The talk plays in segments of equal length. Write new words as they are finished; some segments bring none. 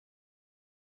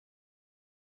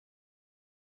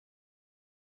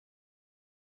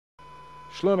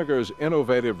Schleuniger's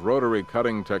innovative rotary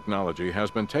cutting technology has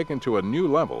been taken to a new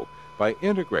level by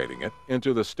integrating it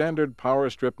into the standard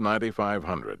PowerStrip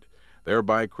 9500,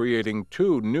 thereby creating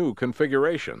two new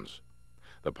configurations: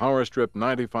 the PowerStrip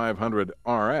 9500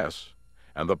 RS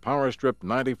and the PowerStrip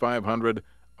 9500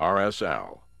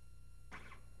 RSL.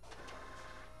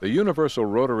 The universal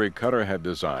rotary cutter head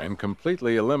design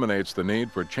completely eliminates the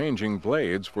need for changing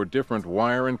blades for different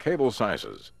wire and cable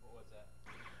sizes.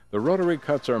 The rotary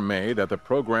cuts are made at the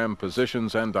program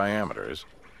positions and diameters,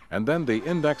 and then the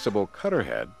indexable cutter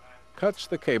head cuts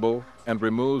the cable and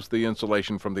removes the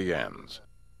insulation from the ends.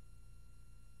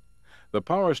 The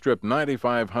PowerStrip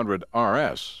 9500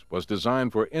 RS was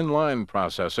designed for inline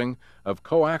processing of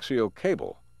coaxial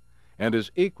cable and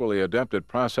is equally adept at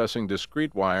processing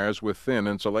discrete wires with thin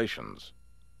insulations.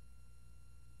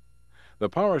 The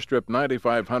PowerStrip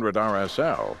 9500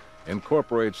 RSL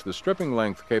incorporates the stripping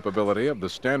length capability of the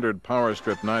standard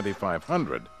PowerStrip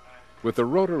 9500 with the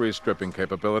rotary stripping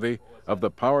capability of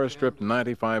the PowerStrip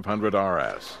 9500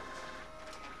 RS.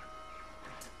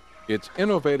 Its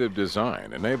innovative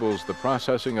design enables the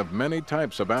processing of many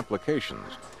types of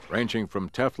applications, ranging from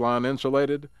Teflon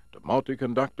insulated to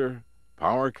multi-conductor,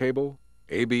 power cable,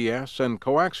 ABS, and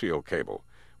coaxial cable,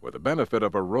 where the benefit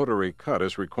of a rotary cut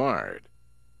is required.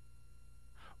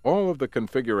 All of the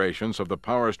configurations of the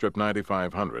PowerStrip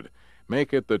 9500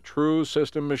 make it the true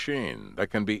system machine that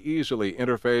can be easily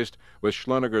interfaced with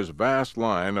Schleuniger's vast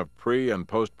line of pre- and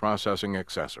post-processing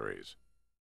accessories.